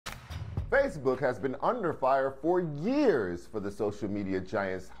Facebook has been under fire for years for the social media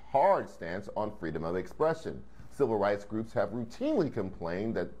giant's hard stance on freedom of expression. Civil rights groups have routinely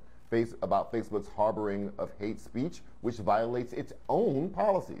complained about Facebook's harboring of hate speech, which violates its own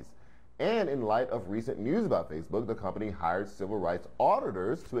policies. And in light of recent news about Facebook, the company hired civil rights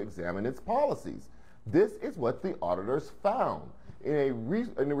auditors to examine its policies. This is what the auditors found. In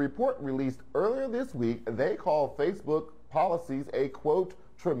a report released earlier this week, they call Facebook policies a, quote,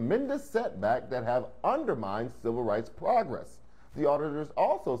 tremendous setback that have undermined civil rights progress. The auditors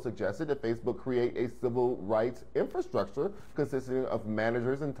also suggested that Facebook create a civil rights infrastructure consisting of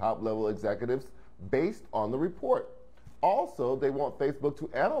managers and top-level executives based on the report. Also, they want Facebook to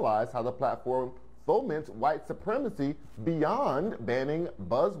analyze how the platform foments white supremacy beyond banning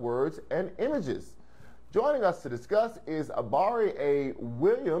buzzwords and images. Joining us to discuss is Abari A.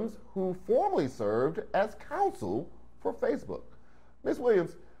 Williams, who formerly served as counsel for Facebook. Ms.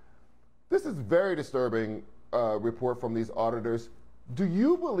 Williams, this is very disturbing report from these auditors. Do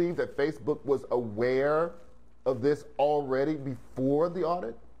you believe that Facebook was aware of this already before the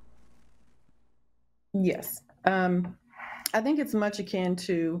audit? Yes. I think it's much akin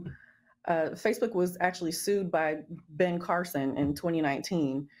to Facebook was actually sued by Ben Carson in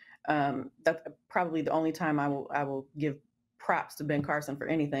 2019. That's probably the only time I will give props to Ben Carson for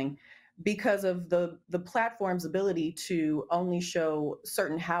anything, because of the platform's ability to only show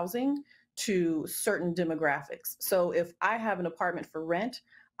certain housing to certain demographics. So if I have an apartment for rent,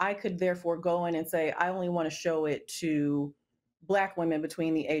 I could therefore go in and say, I only want to show it to Black women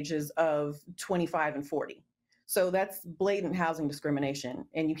between the ages of 25 and 40. So that's blatant housing discrimination,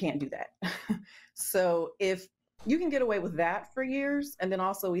 and you can't do that. So if you can get away with that for years, and then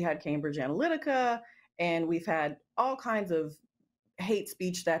also we had Cambridge Analytica, and we've had all kinds of hate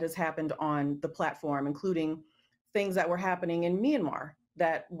speech that has happened on the platform, including things that were happening in Myanmar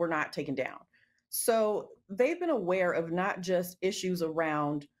that were not taken down. So they've been aware of not just issues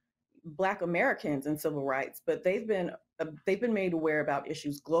around Black Americans and civil rights, but they've been made aware about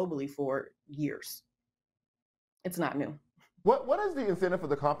issues globally for years. It's not new. What is the incentive for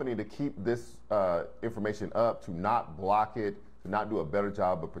the company to keep this information up, to not block it, to not do a better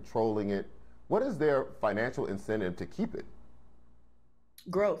job of patrolling it? What is their financial incentive to keep it?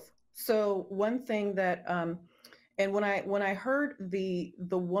 Growth. So one thing that, and when I heard the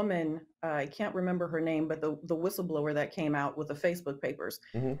woman, I can't remember her name, but the whistleblower that came out with the Facebook papers,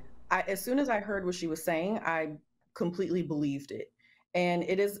 as soon as I heard what she was saying, I completely believed it. And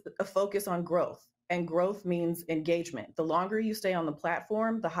it is a focus on growth. And growth means engagement. The longer you stay on the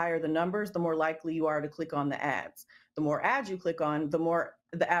platform, the higher the numbers, the more likely you are to click on the ads. The more ads you click on, the more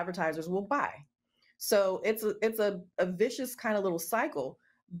the advertisers will buy. So it's a vicious kind of little cycle,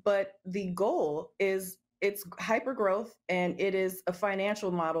 but the goal is it's hyper growth, and it is a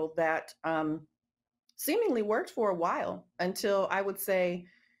financial model that seemingly worked for a while until, I would say,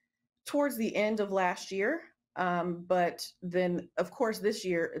 towards the end of last year. But then, of course, this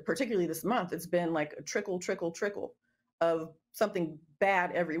year, particularly this month, it's been like a trickle of something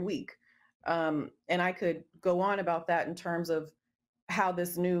bad every week. And I could go on about that in terms of how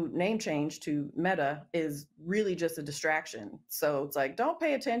this new name change to Meta is really just a distraction. So it's like, don't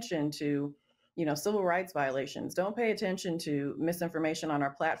pay attention to, civil rights violations. Don't pay attention to misinformation on our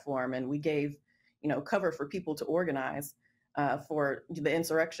platform. And we gave, cover for people to organize for the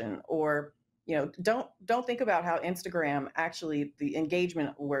insurrection. Or, don't think about how Instagram actually, the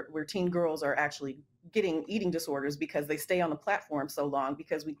engagement where teen girls are actually getting eating disorders because they stay on the platform so long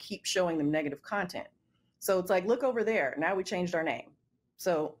because we keep showing them negative content. So it's like, look over there. Now we changed our name.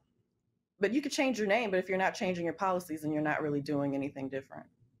 So, but you could change your name, but if you're not changing your policies, then you're not really doing anything different.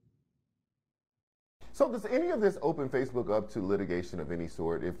 So does any of this open Facebook up to litigation of any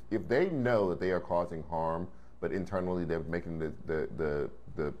sort? If they know that they are causing harm, but internally they're making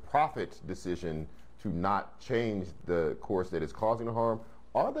the profit decision to not change the course that is causing the harm,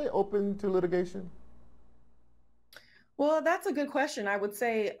 are they open to litigation? Well, that's a good question. I would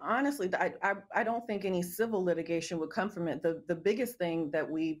say, honestly, I don't think any civil litigation would come from it. The biggest thing that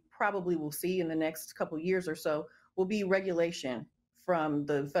we probably will see in the next couple of years or so will be regulation from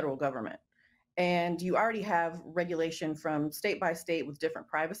the federal government. And you already have regulation from state by state with different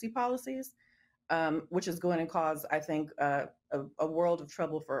privacy policies, which is going to cause, I think, a world of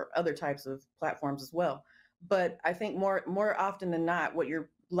trouble for other types of platforms as well. But I think more often than not, what you're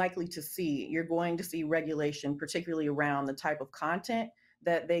likely to see, you're going to see regulation, particularly around the type of content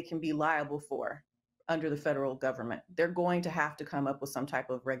that they can be liable for under the federal government. They're going to have to come up with some type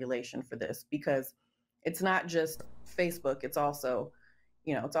of regulation for this, because it's not just Facebook, it's also,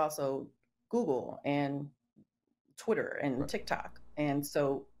 it's also Google and Twitter and TikTok. And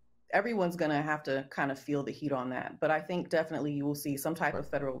so everyone's going to have to kind of feel the heat on that. But I think definitely you will see some type Right. of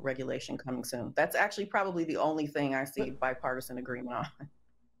federal regulation coming soon. That's actually probably the only thing I see bipartisan agreement on.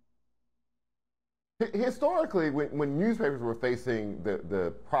 Historically, when newspapers were facing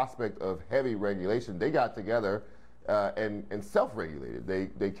the prospect of heavy regulation, they got together and self-regulated.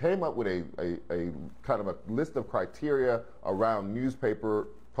 They came up with a kind of a list of criteria around newspaper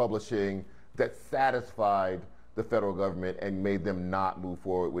publishing that satisfied the federal government and made them not move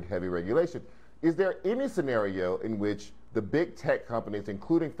forward with heavy regulation. Is there any scenario in which the big tech companies,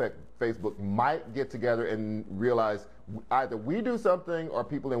 including Facebook, might get together and realize either we do something or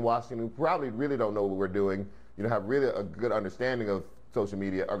people in Washington who probably really don't know what we're doing, have really a good understanding of social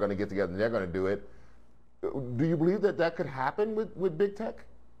media, are going to get together and they're going to do it? Do you believe that that could happen with big tech?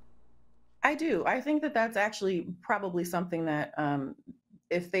 I do. I think that that's actually probably something that,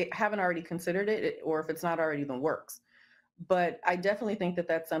 if they haven't already considered or if it's not already in the works. But I definitely think that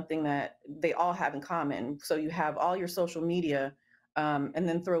that's something that they all have in common. So you have all your social media, and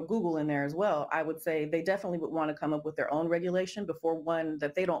then throw Google in there as well. I would say they definitely would want to come up with their own regulation before one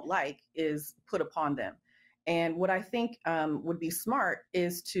that they don't like is put upon them. And what I think would be smart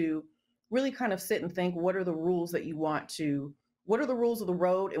is to really kind of sit and think, what are the rules that you want to, what are the rules of the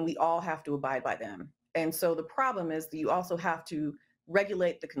road? And we all have to abide by them. And so the problem is that you also have to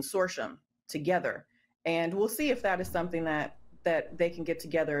regulate the consortium together. And we'll see if that is something that they can get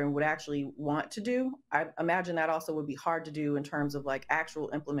together and would actually want to do. I imagine that also would be hard to do in terms of like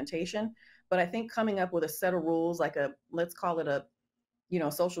actual implementation. But I think coming up with a set of rules, like a, let's call it a,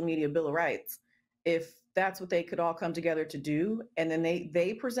 social media bill of rights, if that's what they could all come together to do, and then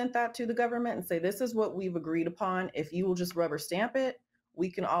they present that to the government and say, this is what we've agreed upon. If you will just rubber stamp it, we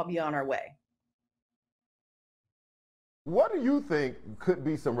can all be on our way. What do you think could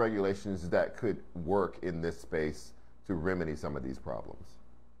be some regulations that could work in this space to remedy some of these problems?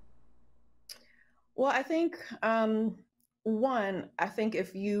 Well, I think one, I think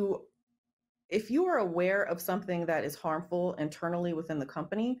if you are aware of something that is harmful internally within the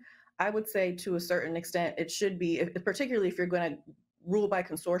company, I would say to a certain extent, it should be, particularly if you're going to rule by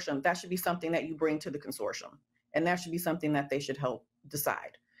consortium, that should be something that you bring to the consortium. And that should be something that they should help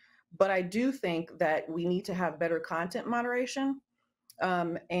decide. But I do think that we need to have better content moderation.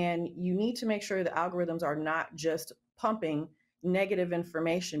 And you need to make sure the algorithms are not just pumping negative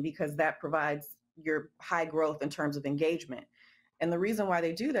information because that provides your high growth in terms of engagement. And the reason why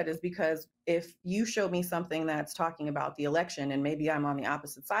they do that is because if you show me something that's talking about the election and maybe I'm on the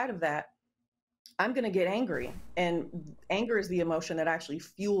opposite side of that, I'm going to get angry. And anger is the emotion that actually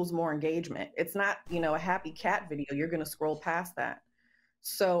fuels more engagement. It's not, a happy cat video. You're going to scroll past that.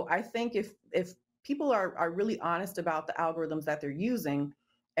 So I think if people are really honest about the algorithms that they're using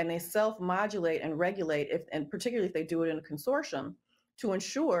and they self-modulate and regulate, if and particularly if they do it in a consortium, to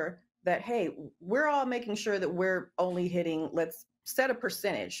ensure that, hey, we're all making sure that we're only hitting, let's set a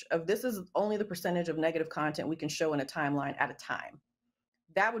percentage of, this is only the percentage of negative content we can show in a timeline at a time.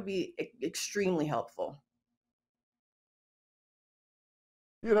 That would be extremely helpful.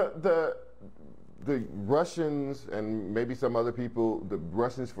 The Russians and maybe some other people, the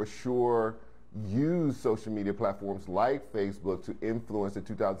Russians for sure, use social media platforms like Facebook to influence the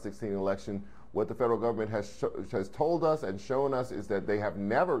 2016 election. What the federal government has told us and shown us is that they have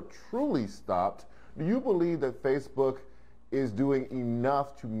never truly stopped. Do you believe that Facebook is doing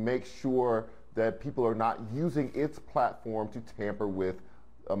enough to make sure that people are not using its platform to tamper with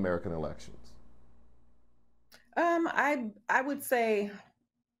American elections? I would say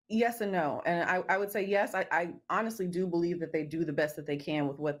yes and no. And I would say yes. I honestly do believe that they do the best that they can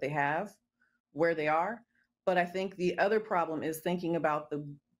with what they have, where they are. But I think the other problem is thinking about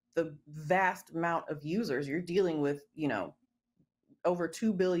the vast amount of users you're dealing with. Over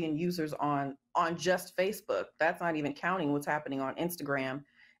 2 billion users on just Facebook. That's not even counting what's happening on Instagram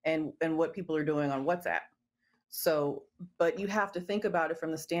and what people are doing on WhatsApp. So, but you have to think about it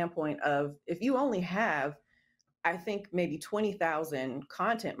from the standpoint of, if you only have, I think, maybe 20,000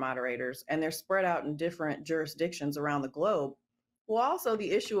 content moderators and they're spread out in different jurisdictions around the globe. Well, also the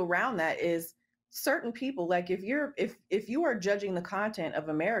issue around that is certain people, like if you are judging the content of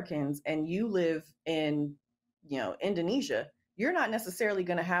Americans and you live in, Indonesia, you're not necessarily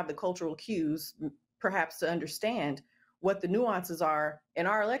going to have the cultural cues perhaps to understand what the nuances are in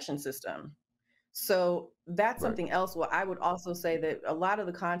our election system. So that's Right. something else. Well, I would also say that a lot of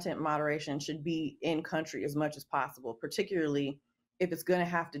the content moderation should be in country as much as possible, particularly if it's going to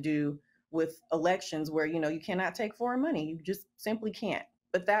have to do with elections where, you cannot take foreign money. You just simply can't.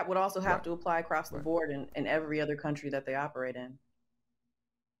 But that would also have Right. to apply across the Right. board in every other country that they operate in.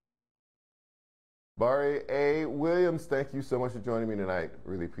 Barry A. Williams, thank you so much for joining me tonight.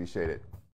 Really appreciate it.